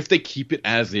powertrain, if they keep it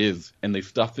as is and they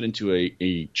stuff it into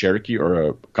a Cherokee or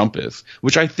a Compass,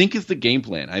 which I think is the game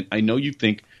plan. I know you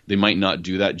think they might not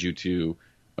do that due to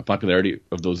a popularity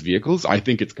of those vehicles. I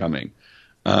think it's coming.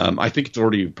 I think it's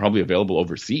already probably available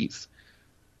overseas.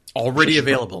 Already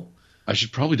available. I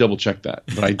should probably double check that.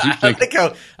 But I do think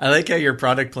I like how you're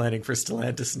product planning for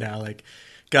Stellantis now. Like,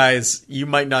 guys, you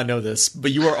might not know this, but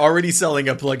you are already selling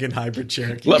a plug-in hybrid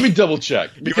Cherokee. Let me double check.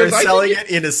 You are selling it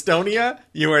in Estonia,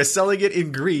 you are selling it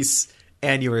in Greece,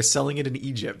 and you are selling it in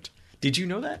Egypt. Did you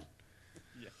know that?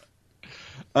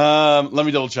 Yeah. Let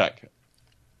me double check.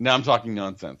 Now I'm talking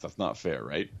nonsense. That's not fair,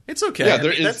 right? It's okay. Yeah,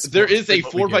 there is a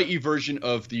 4xe version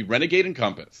of the Renegade and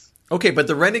Compass. Okay, but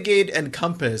the Renegade and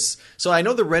Compass, so I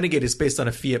know the Renegade is based on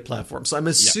a Fiat platform, so I'm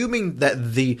assuming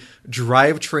that the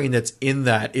drivetrain that's in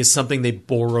that is something they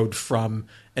borrowed from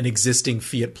an existing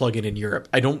Fiat plug-in in Europe.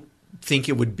 I don't think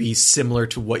it would be similar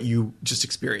to what you just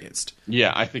experienced.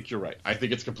 Yeah, I think you're right. I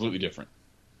think it's completely different.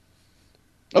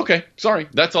 Okay, sorry.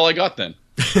 That's all I got then.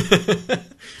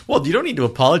 Well, you don't need to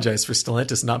apologize for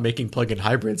Stellantis not making plug-in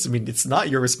hybrids. I mean, it's not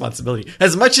your responsibility.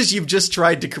 As much as you've just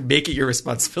tried to make it your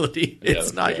responsibility,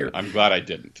 it's not your... I'm glad I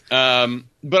didn't.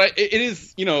 But it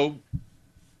is,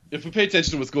 if we pay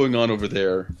attention to what's going on over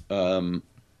there,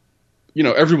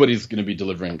 everybody's going to be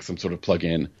delivering some sort of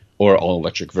plug-in or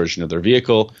all-electric version of their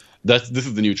vehicle. This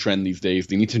is the new trend these days.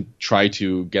 They need to try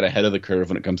to get ahead of the curve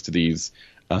when it comes to these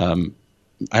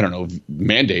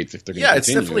mandates, if they're going to continue.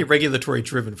 It's definitely regulatory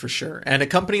driven for sure. And a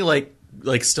company like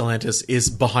Stellantis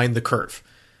is behind the curve.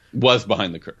 Was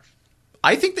behind the curve.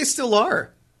 I think they still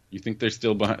are. You think they're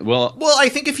still behind? Well, I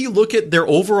think if you look at their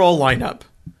overall lineup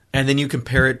and then you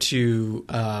compare it to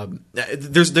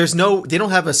they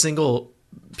don't have a single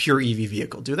pure EV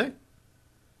vehicle, do they?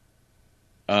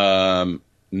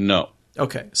 No.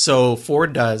 Okay. So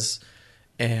Ford does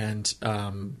and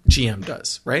GM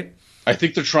does, right? I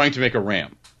think they're trying to make a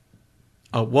Ram.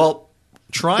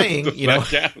 Trying,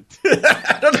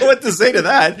 I don't know what to say to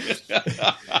that.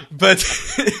 but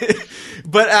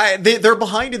they're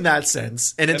behind in that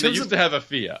sense. And they used to have a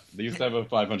Fiat. They used to have a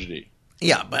 500e.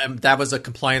 Yeah, but that was a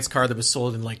compliance car that was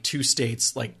sold in like 2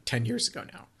 states like 10 years ago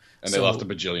now. And they lost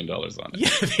 $1 bajillion on it.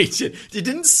 Yeah, they did.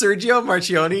 Didn't Sergio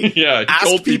Marchionne ask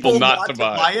told people not to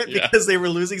buy it because they were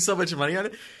losing so much money on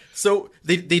it? So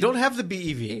they don't have the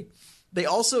BEV. They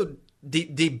also...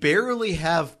 They barely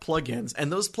have plugins,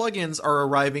 and those plugins are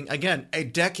arriving, again, a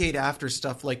decade after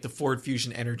stuff like the Ford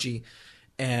Fusion Energy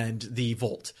and the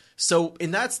Volt. So,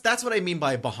 and that's what I mean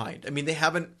by behind. I mean, they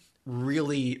haven't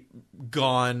really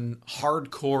gone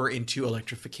hardcore into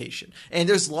electrification. And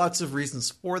there's lots of reasons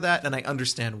for that, and I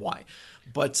understand why.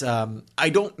 But I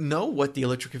don't know what the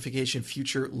electrification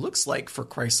future looks like for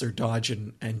Chrysler, Dodge,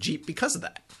 and Jeep because of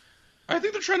that. I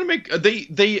think they're trying to make I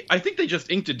think they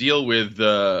just inked a deal with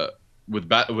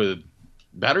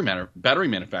battery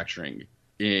manufacturing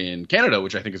in Canada,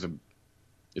 which I think is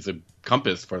a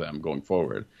compass for them going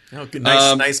forward. Oh, good,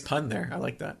 nice pun there. I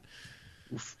like that.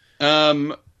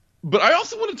 But I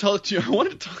also wanted to talk to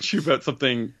you about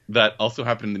something that also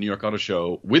happened in the New York Auto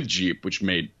Show with Jeep, which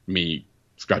made me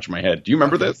scratch my head. Do you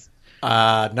remember this?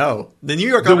 No. The New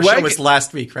York Auto Show was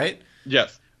last week, right?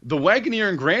 Yes. The Wagoneer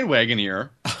and Grand Wagoneer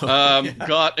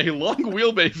got a long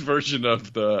wheelbase version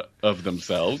of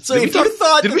themselves. So did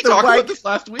we talk about this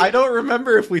last week? I don't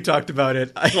remember if we talked about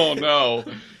it. Oh no,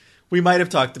 we might have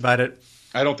talked about it.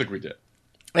 I don't think we did.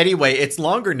 Anyway, it's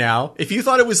longer now. If you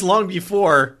thought it was long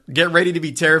before, get ready to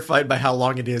be terrified by how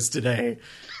long it is today.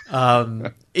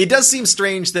 It does seem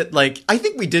strange that, like, I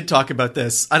think we did talk about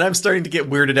this, and I'm starting to get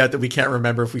weirded out that we can't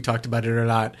remember if we talked about it or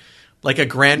not. Like a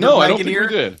grander Wagoneer. I don't think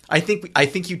we did. I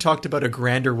think you talked about a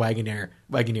grander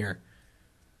Wagoneer.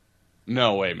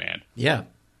 No way, man. Yeah.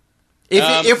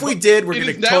 If we did, we're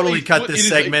going to totally cut this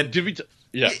segment.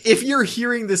 Yeah. If you're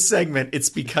hearing this segment, it's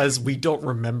because we don't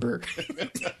remember.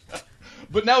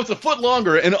 But now it's a foot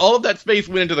longer, and all of that space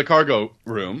went into the cargo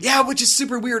room. Yeah, which is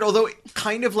super weird. Although,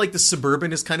 kind of like the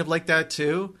Suburban is kind of like that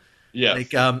too. Yeah.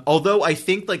 Like, although I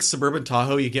think like Suburban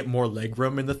Tahoe, you get more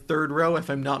legroom in the third row, if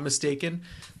I'm not mistaken.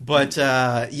 But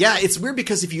yeah, it's weird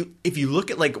because if you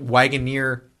look at like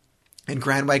Wagoneer and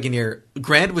Grand Wagoneer,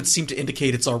 Grand would seem to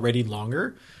indicate it's already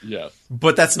longer. Yes.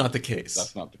 But that's not the case.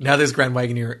 That's not the case. Now there's Grand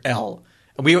Wagoneer L.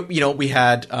 And we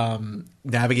had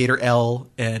Navigator L,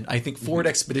 and I think Ford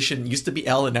Expedition used to be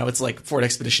L, and now it's like Ford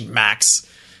Expedition Max.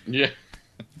 Yeah.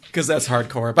 Because that's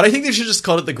hardcore. But I think they should just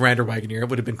call it the Grander Wagoneer. It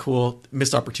would have been cool.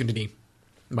 Missed opportunity.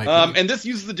 And this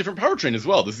uses a different powertrain as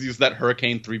well. This uses that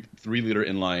Hurricane 3-liter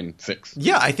inline 6.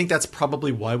 Yeah, I think that's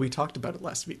probably why we talked about it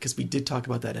last week, because we did talk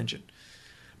about that engine.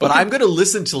 But I'm going to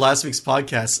listen to last week's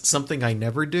podcast, something I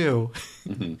never do,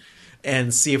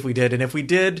 and see if we did. And if we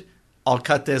did, I'll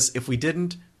cut this. If we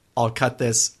didn't, I'll cut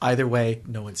this. Either way,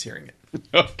 no one's hearing it.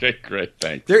 Okay, great.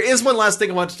 Thanks. There is one last thing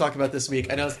I wanted to talk about this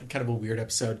week. I know it's kind of a weird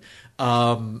episode.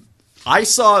 I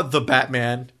saw The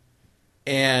Batman,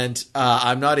 and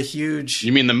I'm not a huge...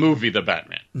 You mean the movie The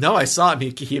Batman? No, I saw him.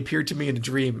 He appeared to me in a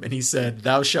dream, and he said,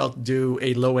 "Thou shalt do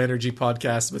a low-energy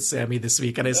podcast with Sammy this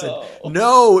week." And I said,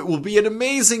 "No, it will be an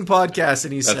amazing podcast."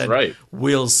 And he said, right.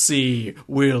 We'll see.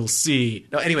 We'll see.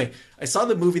 No, anyway, I saw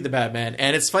the movie The Batman,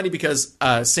 and it's funny because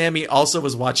Sammy also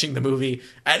was watching the movie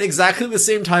at exactly the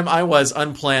same time I was,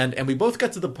 unplanned, and we both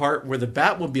got to the part where the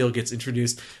Batmobile gets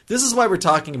introduced. This is why we're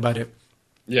talking about it.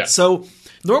 Yeah. So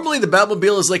normally the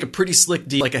Batmobile is like a pretty slick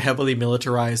deal, like a heavily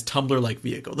militarized Tumbler-like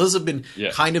vehicle. Those have been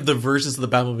kind of the versions of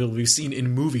the Batmobile we've seen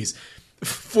in movies.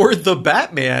 For the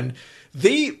Batman,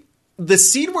 the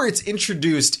scene where it's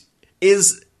introduced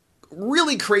is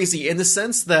really crazy in the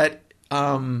sense that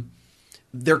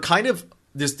they're kind of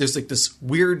there's like this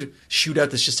weird shootout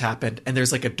that's just happened, and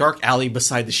there's like a dark alley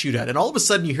beside the shootout, and all of a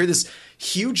sudden you hear this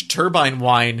huge turbine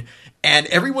whine, and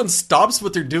everyone stops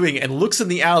what they're doing and looks in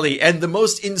the alley, and the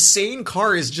most insane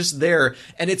car is just there,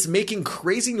 and it's making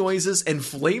crazy noises, and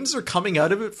flames are coming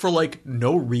out of it for like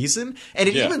no reason, and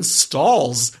it even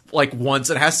stalls like once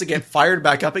and has to get fired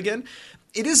back up again.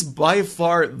 It is by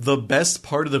far the best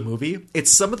part of the movie. It's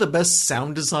some of the best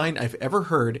sound design I've ever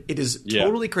heard. It is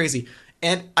totally crazy.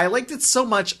 And I liked it so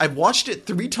much. I've watched it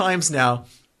 3 times now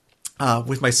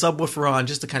with my subwoofer on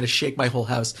just to kind of shake my whole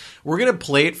house. We're going to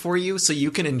play it for you so you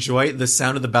can enjoy the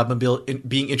sound of the Batmobile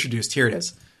being introduced. Here it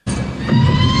is.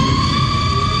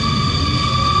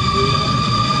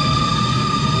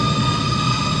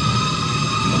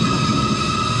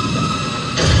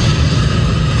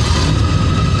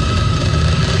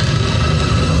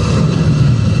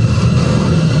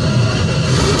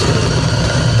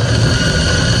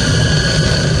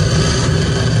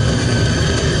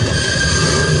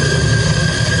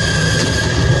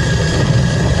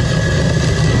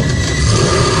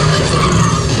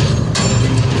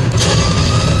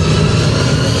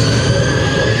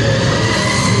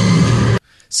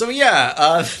 So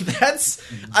yeah, that's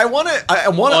I want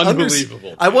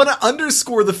to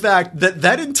underscore the fact that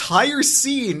that entire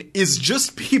scene is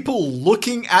just people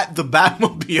looking at the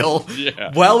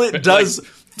Batmobile while it does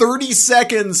 30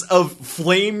 seconds of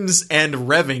flames and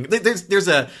revving.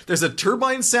 There's a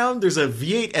turbine sound, there's a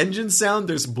V8 engine sound,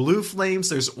 there's blue flames,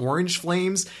 there's orange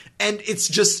flames, and it's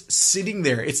just sitting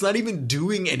there. It's not even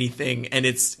doing anything, and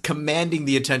it's commanding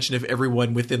the attention of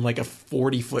everyone within like a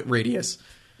 40-foot radius.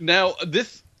 Now,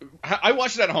 I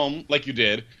watched it at home, like you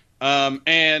did,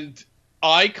 and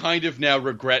I kind of now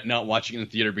regret not watching it in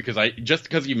the theater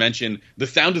because you mentioned the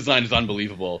sound design is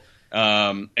unbelievable.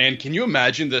 And can you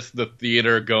imagine the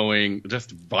theater going, just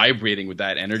vibrating with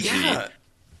that energy? Yeah.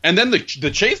 And then the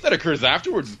chase that occurs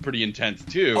afterwards is pretty intense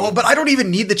too. Oh, but I don't even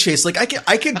need the chase. Like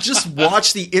I could just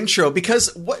watch the intro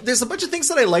because there's a bunch of things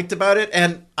that I liked about it,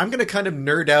 and I'm going to kind of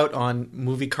nerd out on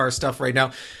movie car stuff right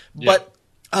now. But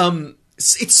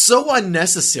it's so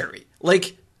unnecessary.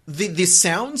 Like the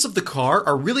sounds of the car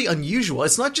are really unusual.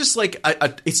 It's not just like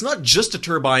it's not just a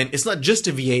turbine. It's not just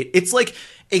a V8. It's like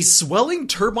a swelling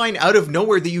turbine out of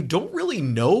nowhere that you don't really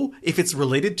know if it's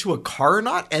related to a car or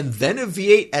not, and then a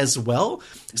V8 as well.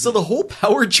 So the whole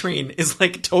powertrain is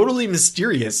like totally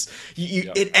mysterious.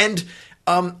 I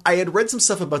had read some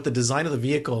stuff about the design of the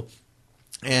vehicle,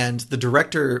 and the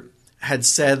director had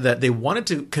said that they wanted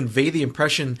to convey the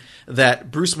impression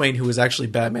that Bruce Wayne, who was actually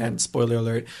Batman, spoiler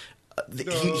alert,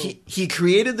 he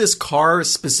created this car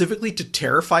specifically to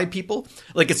terrify people.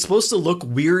 Like, it's supposed to look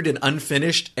weird and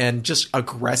unfinished and just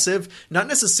aggressive, not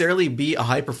necessarily be a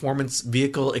high performance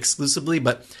vehicle exclusively,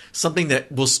 but something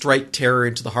that will strike terror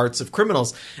into the hearts of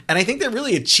criminals. And I think they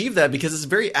really achieved that because it's a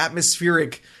very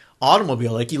atmospheric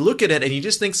automobile. Like, you look at it and you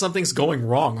just think something's going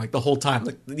wrong, like, the whole time.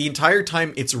 Like, the entire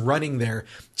time it's running there,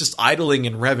 just idling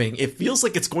and revving, it feels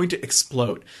like it's going to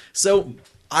explode. So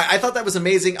I thought that was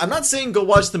amazing. I'm not saying go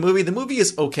watch the movie. The movie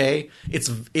is okay.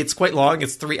 It's quite long.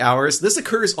 It's 3 hours. This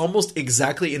occurs almost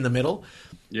exactly in the middle.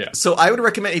 Yeah. So I would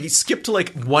recommend, if you skip to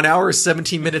like 1 hour,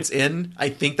 17 minutes in, I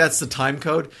think that's the time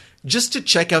code, just to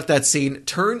check out that scene.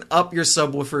 Turn up your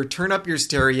subwoofer, turn up your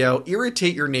stereo,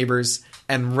 irritate your neighbors,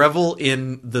 and revel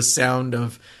in the sound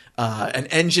of an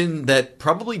engine that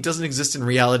probably doesn't exist in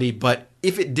reality, but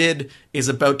if it did, is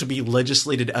about to be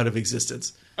legislated out of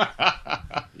existence.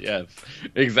 Yes,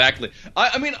 exactly.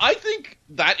 I mean, I think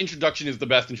that introduction is the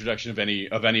best introduction of any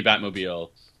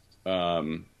Batmobile.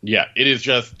 Yeah, it is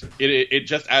just it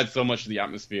just adds so much to the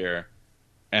atmosphere,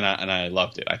 and I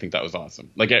loved it. I think that was awesome.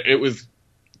 Like, it was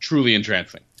truly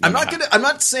entrancing. I'm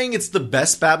not saying it's the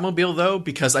best Batmobile though,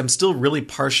 because I'm still really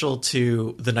partial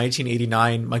to the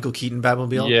 1989 Michael Keaton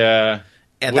Batmobile. Yeah.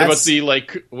 And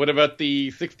what about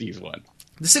the 60s one?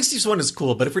 The 60s one is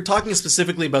cool, but if we're talking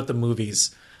specifically about the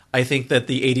movies, I think that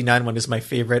the 89 one is my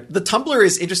favorite. The Tumbler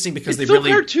is interesting because it's so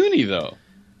cartoony though.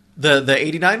 The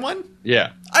 89 one?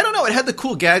 Yeah. I don't know. It had the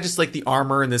cool gadgets like the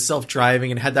armor and the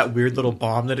self-driving, and had that weird little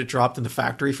bomb that it dropped in the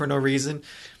factory for no reason.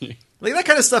 Like, that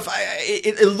kind of stuff,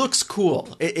 it looks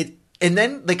cool. And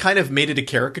then they kind of made it a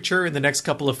caricature in the next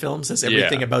couple of films as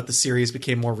everything about the series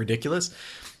became more ridiculous.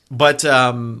 But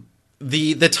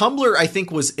the Tumbler, I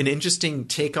think, was an interesting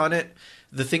take on it.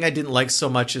 The thing I didn't like so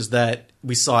much is that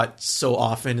we saw it so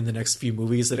often in the next few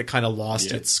movies that it kind of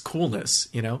lost its coolness,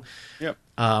 you know? Yep.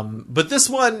 But this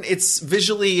one, it's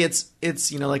visually,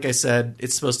 it's you know, like I said,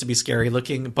 it's supposed to be scary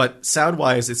looking, but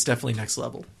sound-wise, it's definitely next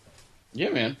level.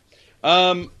 Yeah, man.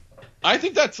 I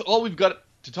think that's all we've got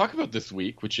to talk about this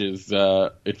week, which is,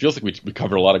 it feels like we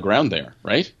covered a lot of ground there,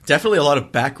 right? Definitely a lot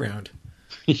of background.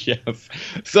 Yes.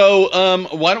 So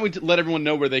why don't we let everyone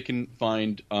know where they can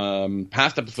find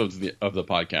past episodes of the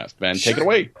podcast? Ben, Sure. Take it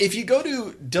away. If you go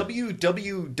to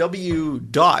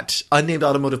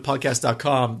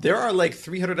www.unnamedautomotivepodcast.com, there are like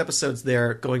 300 episodes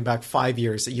there going back 5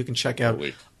 years that you can check out.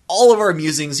 Holy. All of our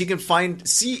musings. You can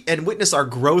see and witness our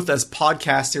growth as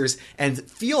podcasters and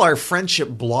feel our friendship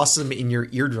blossom in your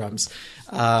eardrums.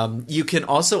 You can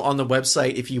also, on the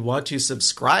website, if you want to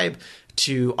subscribe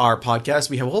to our podcast,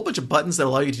 we have a whole bunch of buttons that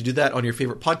allow you to do that on your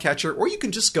favorite podcatcher, or you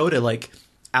can just go to like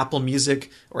Apple Music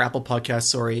or Apple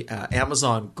Podcasts,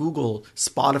 Amazon, Google,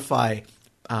 Spotify.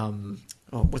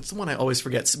 What's the one I always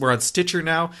forget? We're on Stitcher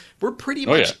now. We're pretty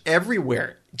much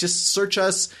everywhere. Just search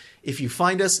us. If you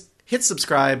find us, hit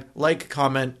subscribe, like,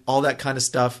 comment, all that kind of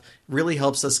stuff. Really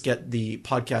helps us get the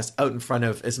podcast out in front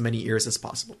of as many ears as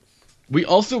possible. We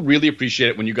also really appreciate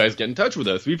it when you guys get in touch with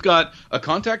us. We've got a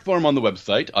contact form on the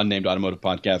website,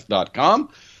 unnamedautomotivepodcast.com.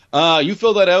 You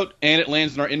fill that out, and it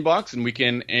lands in our inbox, and we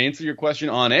can answer your question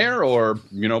on air or,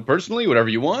 personally, whatever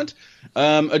you want.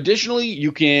 Additionally,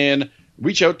 you can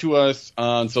reach out to us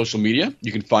on social media.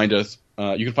 You can find us.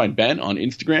 You can find Ben on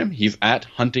Instagram. He's at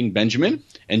Hunting Benjamin.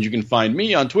 And you can find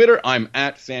me on Twitter. I'm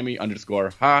at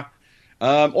Sammy_ha.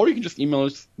 Or you can just email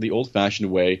us the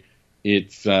old-fashioned way.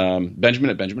 It's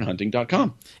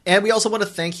Benjamin@benjaminhunting.com. And we also want to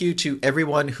thank you to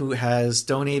everyone who has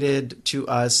donated to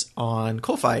us on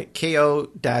Ko-Fi,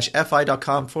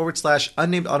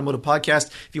 ko-fi.com/unnamed automotive podcast.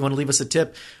 If you want to leave us a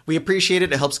tip, we appreciate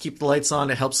it. It helps keep the lights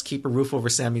on. It helps keep a roof over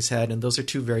Sammy's head. And those are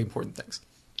two very important things.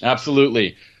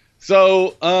 Absolutely.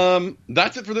 So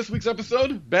that's it for this week's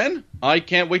episode. Ben, I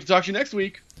can't wait to talk to you next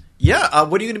week. Yeah.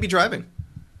 What are you going to be driving?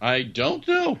 I don't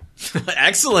know.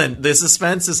 Excellent. The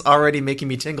suspense is already making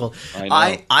me tingle.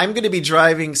 I'm going to be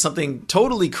driving something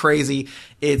totally crazy.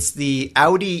 It's the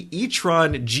Audi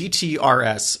e-tron GT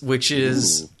RS, which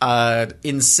is an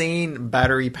insane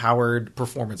battery-powered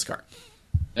performance car.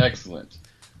 Excellent.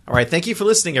 All right. Thank you for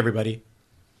listening, everybody.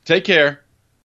 Take care.